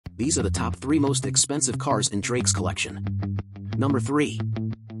These are the top 3 most expensive cars in Drake's collection. Number 3.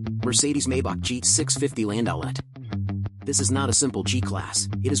 Mercedes-Maybach G650 Landaulet. This is not a simple G-Class,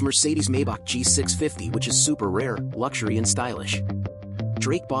 it is Mercedes-Maybach G650, which is super rare, luxury and stylish.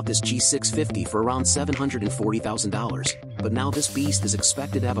 Drake bought this G650 for around $740,000, but now this beast is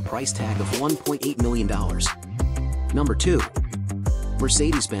expected to have a price tag of $1.8 million. Number 2.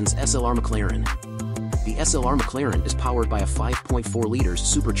 Mercedes-Benz SLR McLaren. The SLR McLaren is powered by a 5.4 liters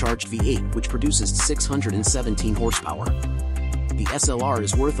supercharged V8 which produces 617 horsepower. The SLR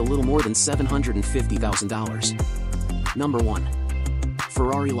is worth a little more than $750,000. Number 1.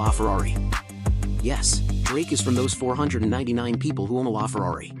 Ferrari LaFerrari. Yes, Drake is from those 499 people who own a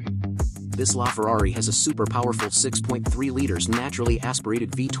LaFerrari. This LaFerrari has a super powerful 6.3 liters naturally aspirated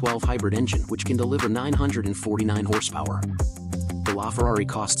V12 hybrid engine which can deliver 949 horsepower. The LaFerrari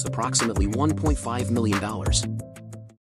costs approximately $1.5 million.